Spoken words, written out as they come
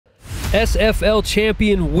SFL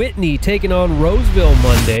champion Whitney taking on Roseville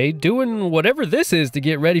Monday, doing whatever this is to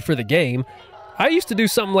get ready for the game. I used to do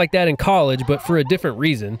something like that in college, but for a different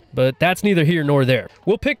reason, but that's neither here nor there.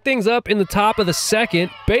 We'll pick things up in the top of the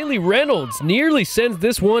second. Bailey Reynolds nearly sends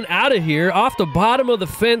this one out of here off the bottom of the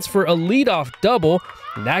fence for a leadoff double,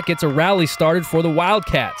 and that gets a rally started for the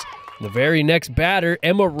Wildcats. The very next batter,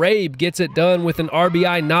 Emma Rabe, gets it done with an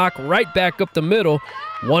RBI knock right back up the middle,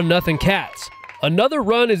 1-0 Cats. Another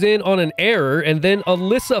run is in on an error, and then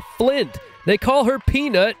Alyssa Flint. They call her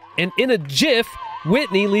Peanut, and in a jiff,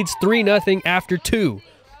 Whitney leads 3-0 after 2.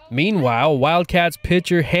 Meanwhile, Wildcats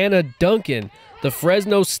pitcher Hannah Duncan, the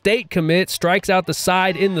Fresno State commit, strikes out the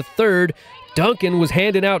side in the third. Duncan was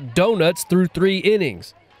handing out donuts through 3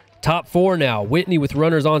 innings. Top 4 now. Whitney with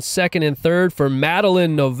runners on second and third for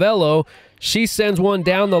Madeline Novello. She sends one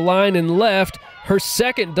down the line and left. Her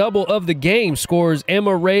second double of the game scores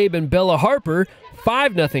Emma Rabe and Bella Harper,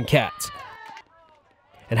 5-0 Cats.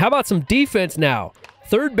 And how about some defense now?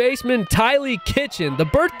 Third baseman Tylee Kitchen, the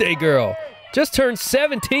birthday girl, just turned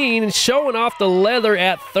 17 and showing off the leather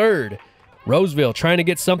at third. Roseville trying to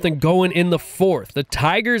get something going in the fourth. The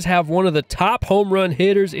Tigers have one of the top home run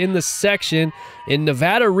hitters in the section in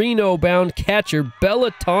Nevada Reno-bound catcher Bella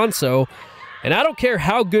Tonso. And I don't care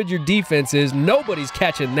how good your defense is, nobody's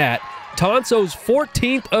catching that. Tonso's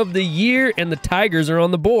 14th of the year, and the Tigers are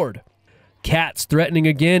on the board. Cats threatening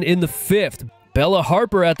again in the fifth. Bella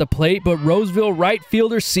Harper at the plate, but Roseville right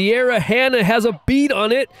fielder Sierra Hanna has a beat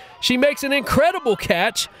on it. She makes an incredible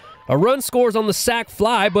catch. A run scores on the sac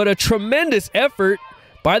fly, but a tremendous effort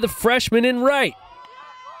by the freshman in right.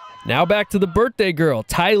 Now back to the birthday girl,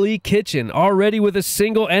 Tylee Kitchen, already with a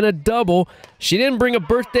single and a double. She didn't bring a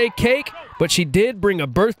birthday cake, but she did bring a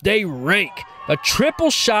birthday rake. A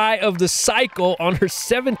triple shy of the cycle on her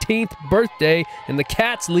 17th birthday, and the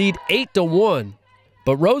Cats lead 8-1.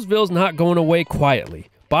 But Roseville's not going away quietly.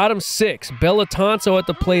 Bottom 6, Bella Tonso at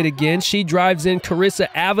the plate again. She drives in Carissa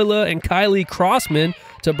Avila and Kylie Crossman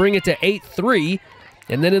to bring it to 8-3.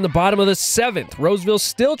 And then in the bottom of the 7th, Roseville's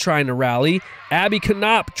still trying to rally. Abby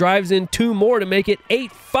Knopp drives in 2 more to make it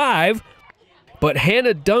 8-5. But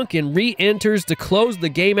Hannah Duncan re-enters to close the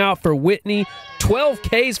game out for Whitney. 12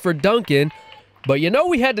 Ks for Duncan. But you know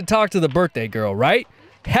we had to talk to the birthday girl, right?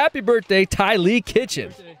 Happy birthday, Tylee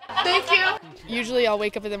Kitchen. Thank you. Usually I'll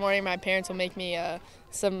wake up in the morning, my parents will make me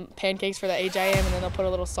some pancakes for the age I am, and then they'll put a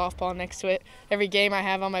little softball next to it every game I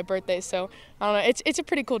have on my birthday. So I don't know, it's a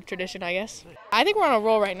pretty cool tradition, I guess. I think we're on a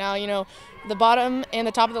roll right now. You know, the bottom and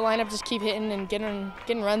the top of the lineup just keep hitting and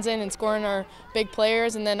getting runs in and scoring our big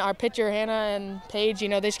players, and then our pitcher Hannah and Paige, you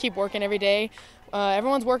know, they just keep working every day.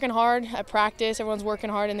 Everyone's working hard at practice, everyone's working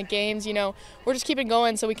hard in the games. You know, we're just keeping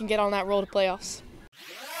going so we can get on that roll to playoffs.